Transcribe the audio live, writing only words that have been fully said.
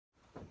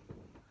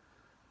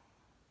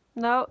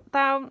No,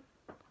 down.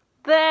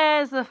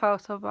 There's the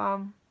photo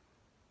bomb.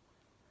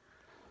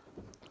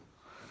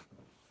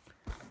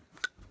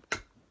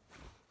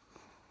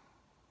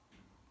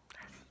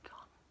 Has he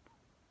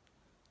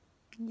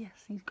gone?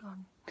 Yes, he's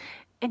gone.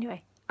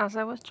 Anyway, as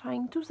I was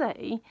trying to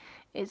say,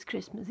 it's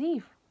Christmas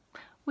Eve.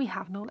 We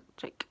have no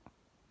electric,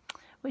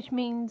 which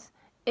means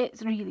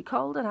it's really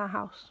cold in our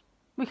house.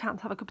 We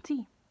can't have a cup of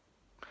tea.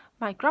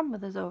 My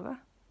grandmother's over.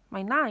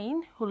 My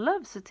 9, who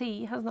loves the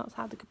tea, has not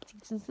had a cup of tea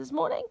since this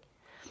morning,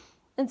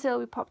 until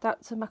we popped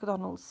out to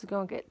McDonald's to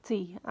go and get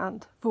tea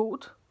and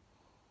food.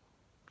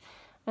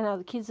 And now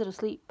the kids are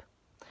asleep.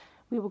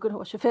 We were going to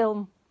watch a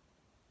film.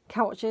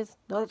 Can't watch it.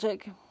 No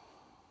electric.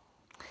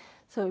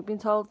 So we've been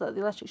told that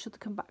the electric should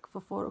come back for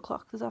 4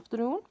 o'clock this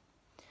afternoon.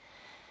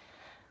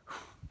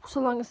 So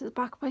long as it's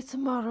back by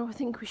tomorrow, I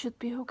think we should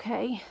be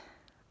okay.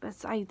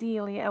 But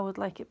ideally, I would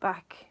like it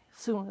back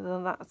sooner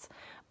than that.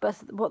 But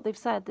what they've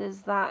said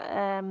is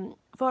that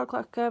 4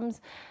 o'clock comes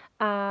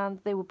and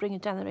they will bring a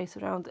generator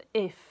around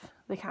if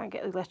they can't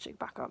get the electric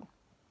back on.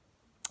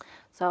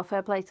 So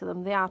fair play to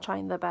them. They are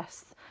trying their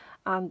best.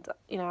 And,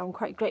 you know, I'm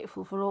quite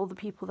grateful for all the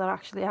people that are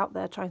actually out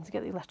there trying to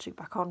get the electric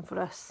back on for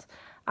us.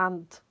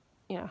 And,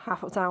 you know,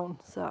 half of town.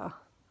 So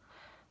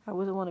I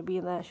wouldn't want to be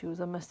in their shoes,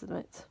 I must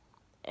admit.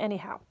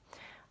 Anyhow,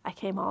 I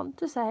came on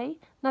to say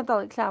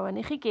Nadolig Llawen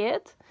I chi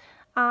gyd,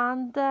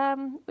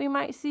 and we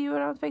might see you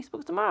around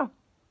Facebook tomorrow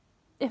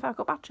if I've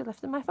got battery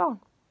left in my phone.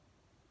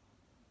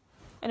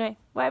 Anyway,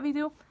 whatever you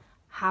do,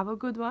 have a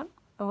good one,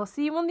 and we'll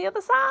see you on the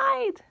other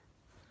side.